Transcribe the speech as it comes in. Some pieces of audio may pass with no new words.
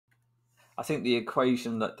I think the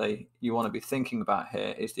equation that you want to be thinking about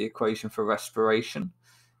here is the equation for respiration.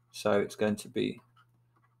 So it's going to be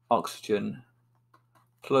oxygen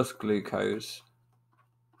plus glucose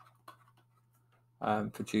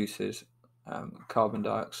produces carbon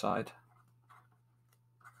dioxide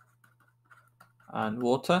and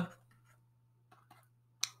water.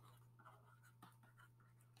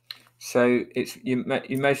 So it's you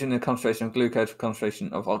measure the concentration of glucose,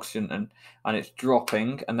 concentration of oxygen, and it's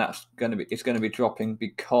dropping, and it's going to be dropping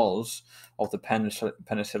because of the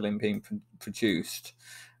penicillin being produced,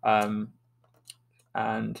 and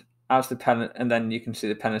as and then you can see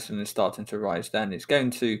the penicillin is starting to rise. Then it's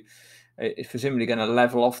presumably going to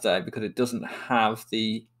level off there because it doesn't have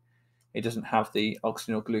the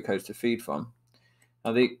oxygen or glucose to feed from.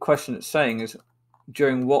 Now the question it's saying is,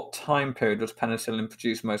 during what time period was penicillin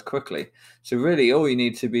produced most quickly? So really all you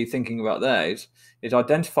need to be thinking about there is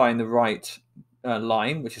identifying the right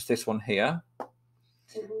line, which is this one here.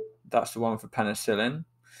 That's the one for penicillin.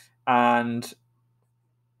 And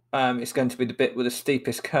it's going to be the bit with the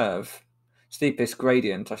steepest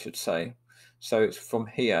gradient, I should say. So it's from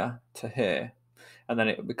here to here. And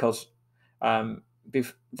then because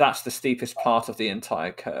that's the steepest part of the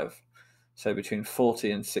entire curve. So between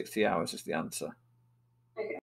 40 and 60 hours is the answer.